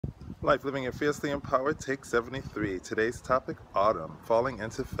Life Living It Fiercely Empowered, Take 73. Today's topic, Autumn, Falling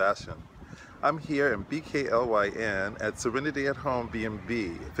into Fashion. I'm here in BKLYN at Serenity at Home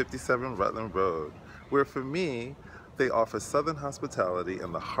B&B, 57 Rutland Road, where for me, they offer Southern hospitality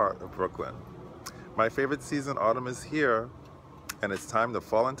in the heart of Brooklyn. My favorite season, autumn, is here, and it's time to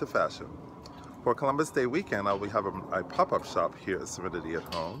fall into fashion. For Columbus Day weekend, I'll be having a pop-up shop here at Serenity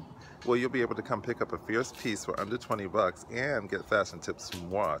at Home, where you'll be able to come pick up a fierce piece for under 20 bucks and get fashion tips from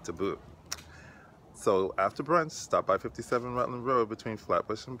moi to boot. So after brunch, stop by 57 Rutland Road between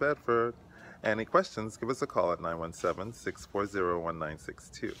Flatbush and Bedford. Any questions, give us a call at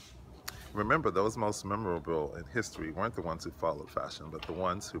 917-640-1962. Remember, those most memorable in history weren't the ones who followed fashion, but the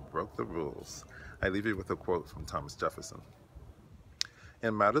ones who broke the rules. I leave you with a quote from Thomas Jefferson.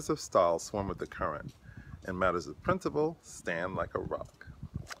 In matters of style, swim with the current. In matters of principle, stand like a rock.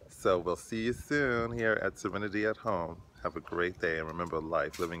 So we'll see you soon here at Serenity at Home. Have a great day, and remember,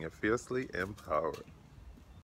 life, living it fiercely empowered.